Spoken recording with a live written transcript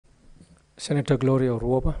Senator Gloria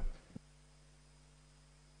Ruoba.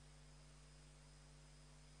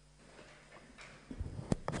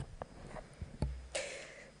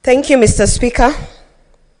 Thank you, Mr. Speaker.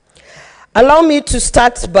 Allow me to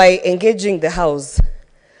start by engaging the House.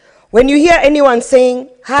 When you hear anyone saying,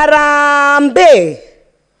 Harembee,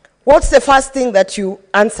 what's the first thing that you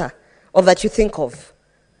answer or that you think of?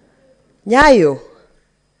 Nyayo.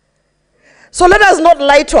 So let us not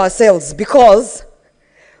lie to ourselves, because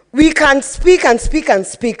we can speak and speak and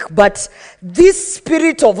speak, but this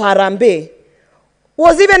spirit of Harembee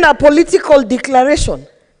was even a political declaration.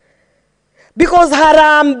 Because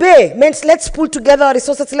Harembee meant let's pull together our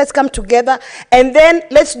resources, let's come together, and then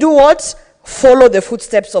let's do what? Follow the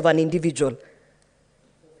footsteps of an individual.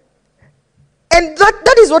 And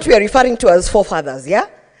that is what we are referring to as forefathers, yeah?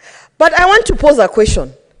 But I want to pose a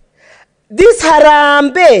question. This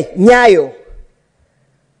Harembee, Nyayo,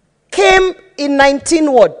 came in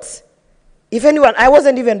 19 what? If anyone, I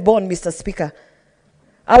wasn't even born, Mr. Speaker.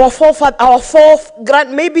 Our fourth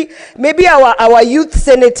maybe our youth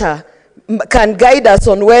senator can guide us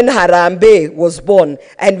on when Harembee was born,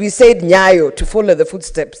 and we said Nyayo to follow the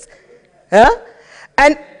footsteps. Huh?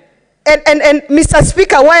 And Mr.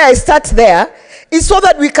 Speaker, why I start there is so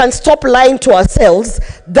that we can stop lying to ourselves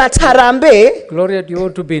that Harembee... Gloria, you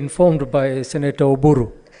ought to be informed by Senator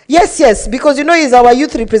Oburu. Yes, because you know he's our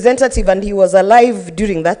youth representative and he was alive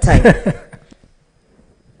during that time.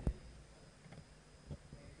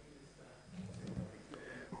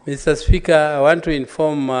 Mr. Speaker, I want to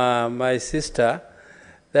inform my sister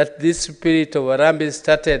that this spirit of Harembee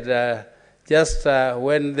started just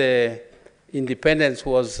when the independence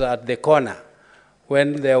was at the corner,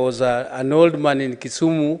 when there was an old man in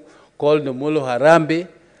Kisumu called Mulu Harembee,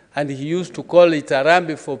 and he used to call it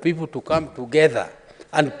Harembee for people to come together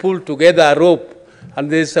and pull together a rope.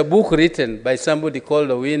 And there's a book written by somebody called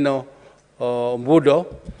Owino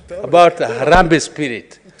Mbudo about the Harembee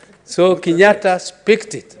spirit. So Kenyatta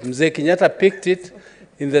picked it. Mzee Kenyatta picked it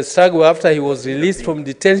in the struggle after he was released from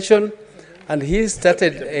detention, and he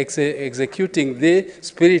started executing the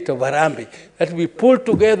spirit of Harembee, that we pull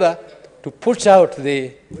together to push out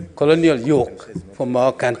the colonial yoke from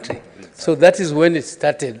our country. So that is when it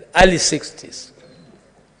started, early 60s.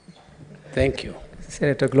 Thank you.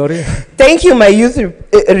 Senator Gloria. Thank you, my youth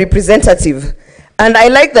representative. And I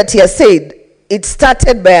like that he has said it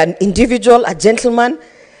started by an individual, a gentleman,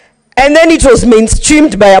 and then it was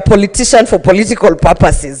mainstreamed by a politician for political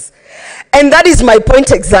purposes. And that is my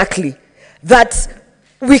point exactly, that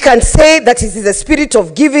we can say that it is a spirit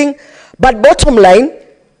of giving, but bottom line,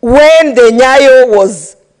 when the Nyayo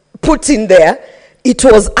was put in there, it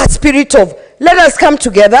was a spirit of let us come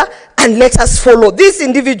together and let us follow this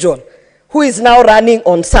individual who is now running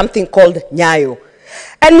on something called Nyayo.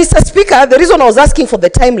 And Mr. Speaker, the reason I was asking for the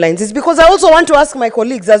timelines is because I also want to ask my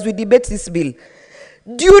colleagues as we debate this bill,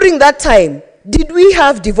 during that time, did we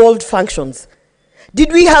have devolved functions?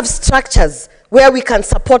 Did we have structures where we can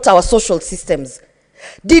support our social systems?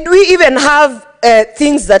 Did we even have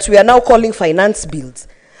things that we are now calling finance bills?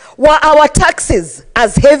 Were our taxes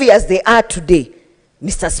as heavy as they are today,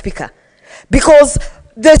 Mr. Speaker? Because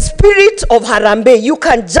the spirit of Harembee, you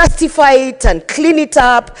can justify it and clean it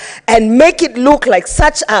up and make it look like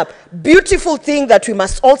such a beautiful thing that we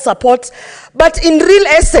must all support. But in real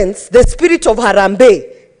essence, the spirit of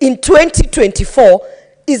Harembee in 2024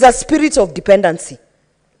 is a spirit of dependency.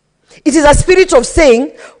 It is a spirit of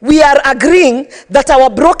saying we are agreeing that our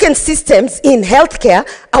broken systems in healthcare,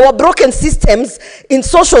 our broken systems in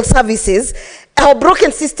social services, our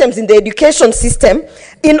broken systems in the education system,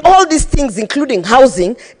 in all these things, including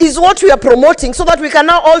housing, is what we are promoting so that we can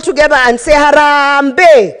now all together and say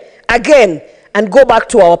Harembee again and go back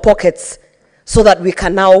to our pockets so that we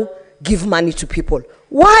can now give money to people.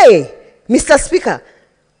 Why, Mr. Speaker?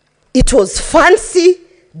 It was fancy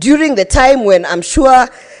during the time when I'm sure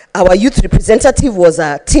our youth representative was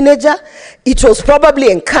a teenager. It was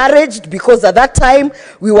probably encouraged because at that time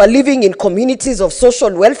we were living in communities of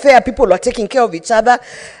social welfare. People were taking care of each other.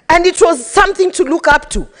 And it was something to look up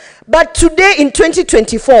to. But today in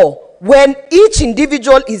 2024, when each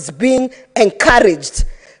individual is being encouraged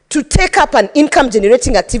to take up an income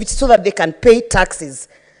generating activity so that they can pay taxes,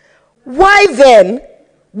 why then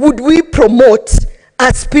would we promote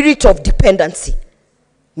a spirit of dependency,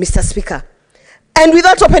 Mr. Speaker? And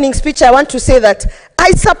without opening speech, I want to say that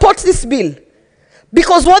I support this bill,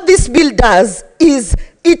 because what this bill does is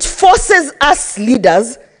it forces us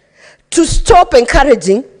leaders to stop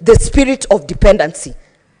encouraging the spirit of dependency,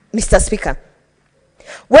 Mr. Speaker.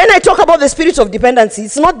 When I talk about the spirit of dependency,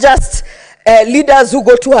 it's not just leaders who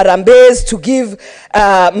go to Harambees to give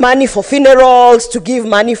money for funerals, to give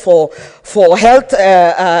money for health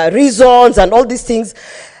reasons and all these things.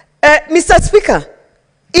 Mr. Speaker,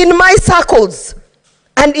 in my circles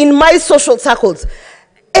and in my social circles,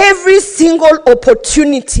 every single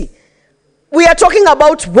opportunity, we are talking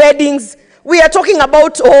about weddings, we are talking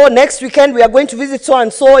about, oh, next weekend we are going to visit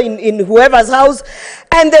so-and-so in whoever's house,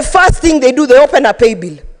 and the first thing they do, they open a pay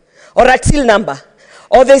bill or a till number,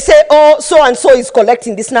 or they say, oh, so-and-so is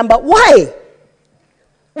collecting this number. Why?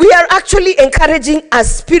 We are actually encouraging a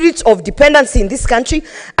spirit of dependency in this country,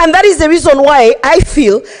 and that is the reason why I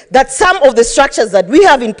feel that some of the structures that we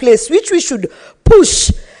have in place, which we should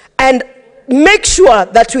push and make sure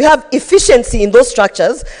that we have efficiency in those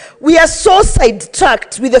structures, we are so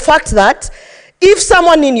sidetracked with the fact that if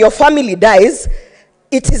someone in your family dies,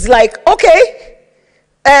 it is like, okay,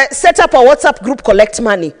 set up a WhatsApp group, collect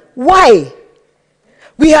money. Why?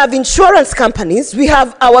 We have insurance companies, we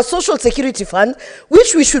have our social security fund,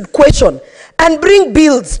 which we should question and bring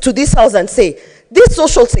bills to this house and say, this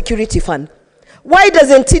social security fund, why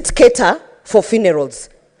doesn't it cater for funerals?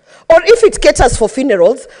 Or if it caters for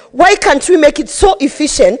funerals, why can't we make it so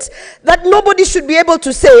efficient that nobody should be able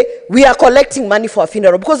to say, we are collecting money for a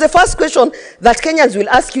funeral? Because the first question that Kenyans will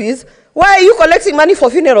ask you is, why are you collecting money for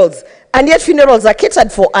funerals? And yet funerals are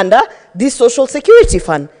catered for under this social security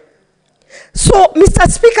fund. So, Mr.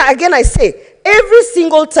 Speaker, again I say, every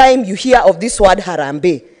single time you hear of this word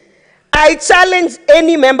Harembee, I challenge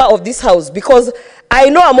any member of this house, because I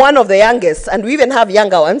know I'm one of the youngest, and we even have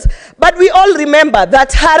younger ones, but we all remember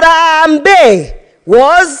that Harembee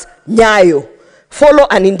was Nyayo, follow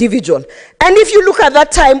an individual. And if you look at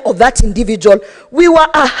that time of that individual, we were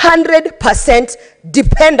 100%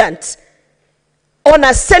 dependent on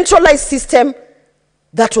a centralized system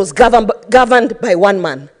that was governed by one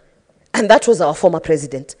man. And that was our former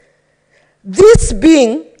president. This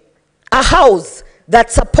being a house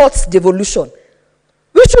that supports devolution,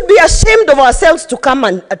 we should be ashamed of ourselves to come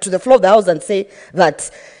to the floor of the house and say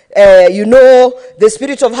that, you know, the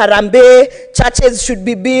spirit of Harembee, churches should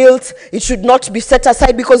be built, it should not be set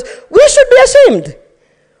aside, because we should be ashamed.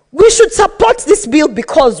 We should support this bill,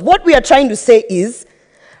 because what we are trying to say is,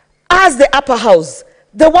 as the upper house,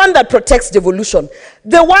 the one that protects devolution,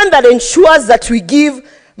 the one that ensures that we give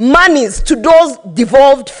monies to those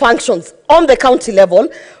devolved functions on the county level,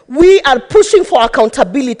 we are pushing for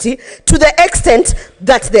accountability to the extent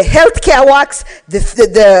that the healthcare works,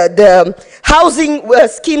 the housing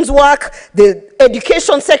schemes work, the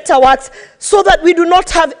education sector works, so that we do not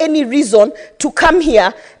have any reason to come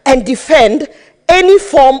here and defend any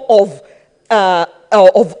form of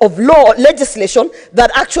law, legislation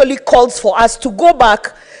that actually calls for us to go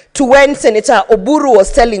back to when Senator Oburu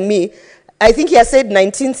was telling me, I think he has said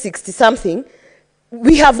 1960 something,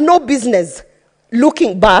 we have no business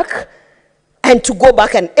looking back and to go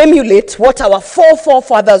back and emulate what our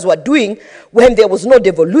forefathers were doing when there was no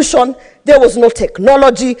devolution, there was no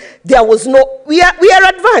technology, there was no, we are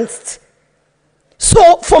advanced.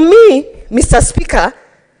 So for me, Mr. Speaker,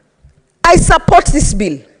 I support this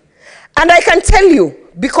bill. And I can tell you,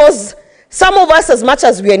 because some of us, as much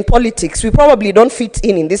as we are in politics, we probably don't fit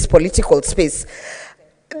in this political space.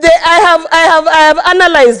 I have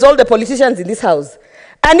analyzed all the politicians in this house.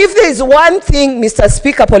 And if there is one thing, Mr.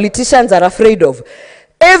 Speaker, politicians are afraid of,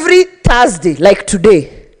 every Thursday, like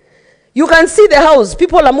today, you can see the house,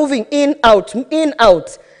 people are moving in, out, in,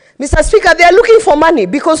 out. Mr. Speaker, they are looking for money,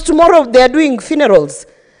 because tomorrow they are doing funerals.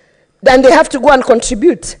 Then they have to go and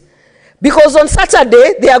contribute. Because on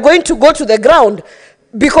Saturday, they are going to go to the ground,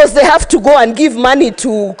 because they have to go and give money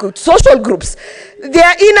to social groups. They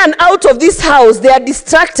are in and out of this house. They are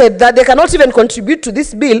distracted that they cannot even contribute to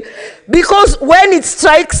this bill, because when it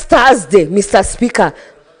strikes Thursday, Mr. Speaker,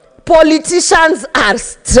 politicians are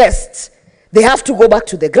stressed. They have to go back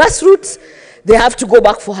to the grassroots. They have to go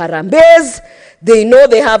back for Harambees. They know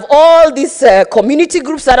they have all these community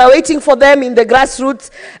groups that are waiting for them in the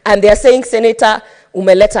grassroots, and they are saying, Senator,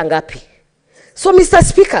 umeleta ngapi? So, Mr.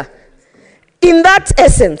 Speaker, in that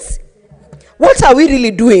essence, what are we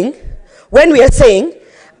really doing when we are saying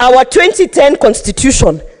our 2010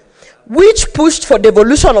 constitution, which pushed for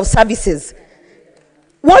devolution of services,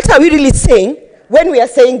 what are we really saying when we are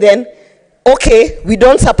saying then, okay, we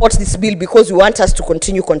don't support this bill because we want us to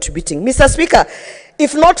continue contributing? Mr. Speaker,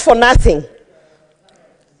 if not for nothing,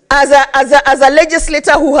 as a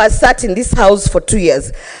legislator who has sat in this house for 2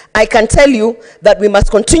 years, I can tell you that we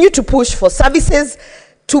must continue to push for services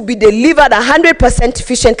to be delivered 100%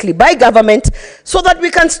 efficiently by government so that we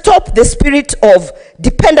can stop the spirit of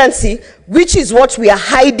dependency, which is what we are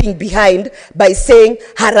hiding behind by saying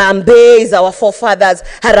Harembee is our forefathers,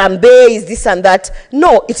 Harembee is this and that.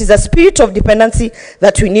 No, it is a spirit of dependency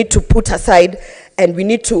that we need to put aside, and we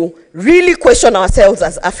need to really question ourselves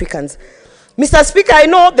as Africans. Mr. Speaker, I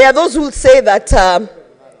know there are those who will say that,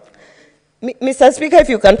 Mr. Speaker, if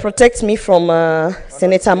you can protect me from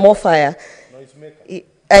Senator Mofire,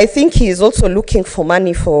 I think he is also looking for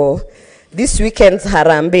money for this weekend's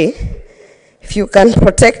Harembee. If you can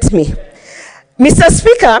protect me. Mr.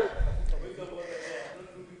 Speaker,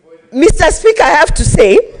 I have to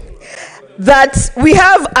say that we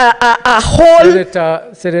have a whole...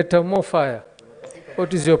 Senator Mofire,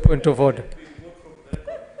 what is your point of order?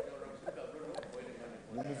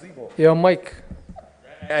 Your mic.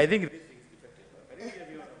 I think...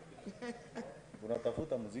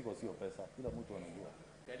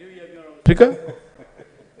 Speaker?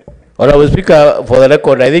 Honorable Speaker, for the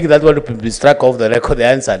record, I think that's what to be struck off the record, the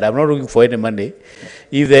answer. I'm not looking for any money.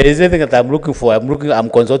 If there is anything that I'm looking for, I'm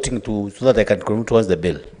consulting to so that I can contribute towards the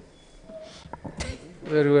bill.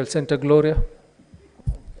 Very well, Senator Gloria.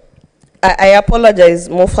 I apologize,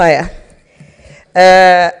 Mofire,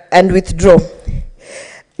 and withdraw.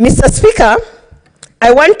 Mr. Speaker,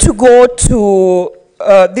 I want to go to,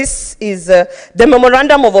 this is the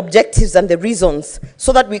memorandum of objectives and the reasons,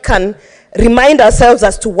 so that we can remind ourselves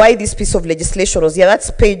as to why this piece of legislation was here. That's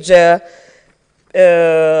page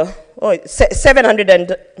 700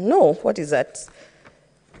 and, no, what is that?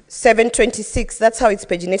 726, that's how it's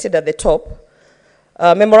paginated at the top.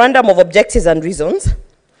 Memorandum of objectives and reasons.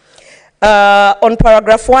 On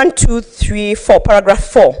paragraph 1, 2, 3, 4, paragraph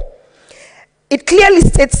 4. It clearly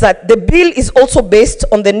states that the bill is also based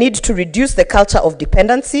on the need to reduce the culture of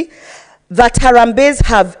dependency that Harambees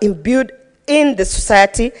have imbued in the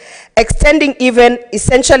society, extending even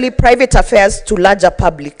essentially private affairs to larger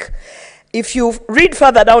public. If you read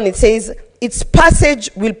further down, it says, its passage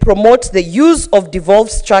will promote the use of devolved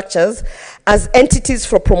structures as entities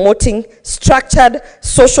for promoting structured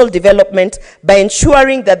social development by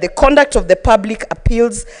ensuring that the conduct of the public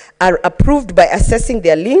appeals are approved by assessing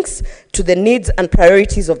their links to the needs and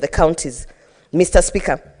priorities of the counties. Mr.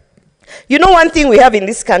 Speaker, you know one thing we have in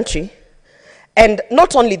this country, and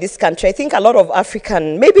not only this country, I think a lot of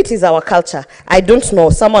African, maybe it is our culture, I don't know,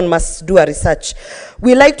 someone must do a research.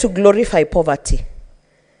 We like to glorify poverty,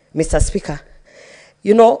 Mr. Speaker.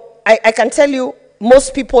 You know, I can tell you,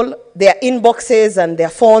 most people, their inboxes and their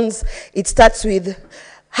phones, it starts with,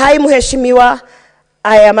 hi Mheshimiwa,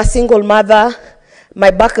 I am a single mother,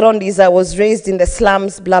 my background is I was raised in the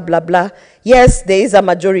slums, blah, blah, blah. Yes, there is a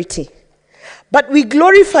majority. But we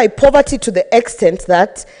glorify poverty to the extent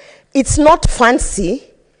that it's not fancy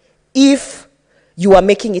if you are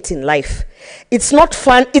making it in life. It's not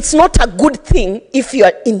fun, it's not a good thing if you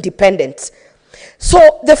are independent.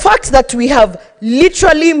 So the fact that we have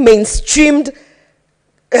literally mainstreamed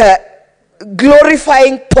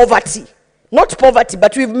glorifying poverty, not poverty,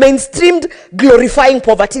 but we've mainstreamed glorifying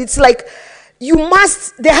poverty. It's like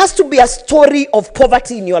there has to be a story of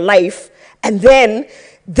poverty in your life, and then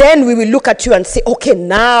we will look at you and say, okay,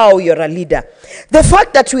 now you're a leader. The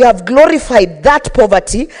fact that we have glorified that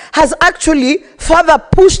poverty has actually further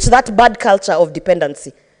pushed that bad culture of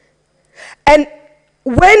dependency. And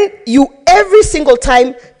when you every single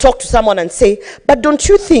time talk to someone and say, but don't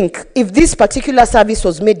you think if this particular service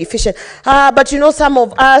was made efficient, but you know, some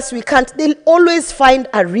of us, we can't, they'll always find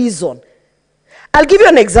a reason. I'll give you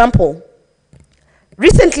an example.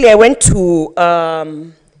 Recently, I went to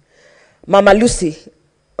Mama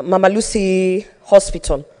Lucy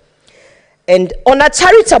Hospital, and on a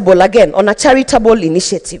charitable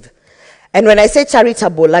initiative. And when I say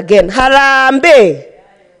charitable, again, Harembee,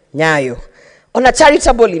 nyayo. On a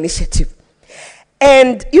charitable initiative.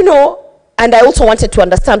 And, you know, and I also wanted to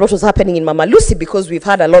understand what was happening in Mama Lucy because we've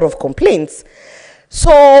had a lot of complaints.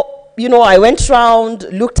 So, you know, I went around,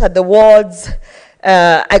 looked at the wards.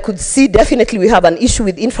 I could see definitely we have an issue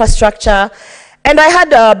with infrastructure. And I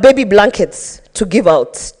had baby blankets to give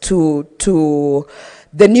out to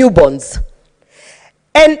the newborns.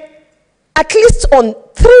 And at least on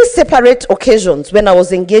 3 separate occasions when I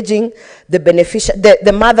was engaging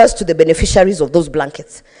the mothers to the beneficiaries of those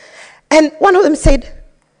blankets. And one of them said,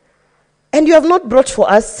 and you have not brought for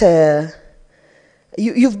us,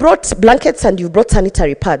 you've brought blankets and you've brought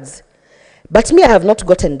sanitary pads, but me, I have not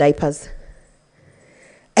gotten diapers.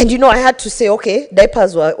 And you know, I had to say, okay,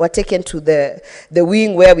 diapers were taken to the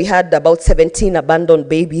wing where we had about 17 abandoned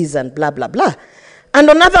babies and blah, blah, blah. And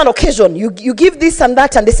on another occasion, you give this and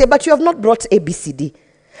that, and they say, but you have not brought ABCD.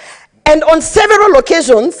 And on several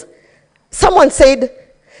occasions, someone said,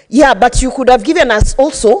 yeah, but you could have given us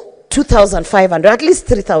also 2,500, at least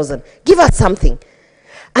 3,000. Give us something.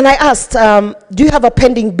 And I asked, do you have a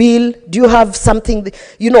pending bill? Do you have something,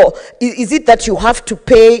 is it that you have to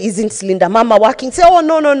pay? Isn't Linda Mama working? Say, oh,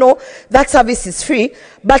 no, that service is free.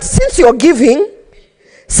 But since you're giving,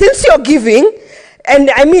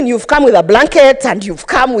 and I mean, you've come with a blanket and you've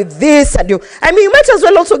come with this, and you might as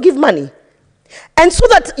well also give money. And so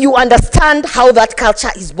that you understand how that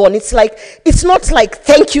culture is born. It's not like,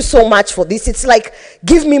 thank you so much for this. It's like,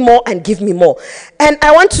 give me more and give me more. And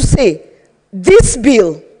I want to say, this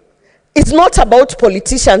bill is not about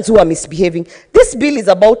politicians who are misbehaving. This bill is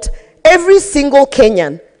about every single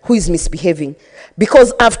Kenyan who is misbehaving.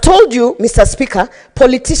 Because I've told you, Mr. Speaker,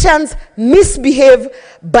 politicians misbehave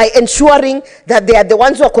by ensuring that they are the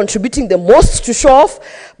ones who are contributing the most to show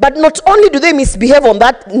off. But not only do they misbehave on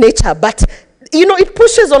that nature, but it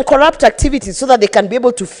pushes on corrupt activities so that they can be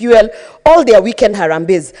able to fuel all their weekend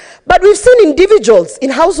harambees. But we've seen individuals in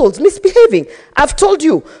households misbehaving. I've told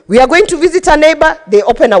you, we are going to visit a neighbor, they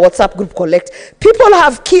open a WhatsApp group collect. People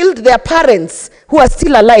have killed their parents who are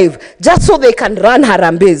still alive just so they can run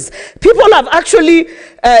harambees. People have actually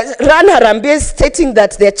run harambees stating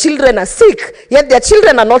that their children are sick, yet their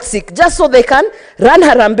children are not sick, just so they can run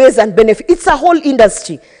harambees and benefit. It's a whole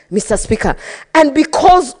industry, Mr. Speaker. And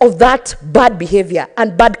because of that bad behavior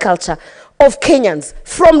and bad culture of Kenyans,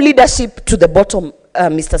 from leadership to the bottom,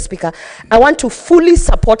 Mr. Speaker, I want to fully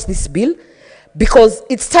support this bill because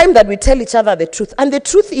it's time that we tell each other the truth. And the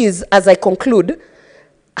truth is, as I conclude,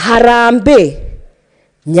 Harambee,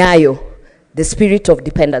 Nyayo, the spirit of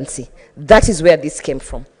dependency. That is where this came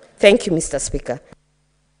from. Thank you, Mr. Speaker.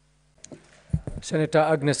 Senator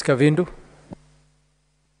Agnes Kavindu.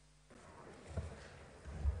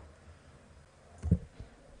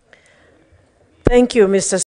 Thank you, Mr.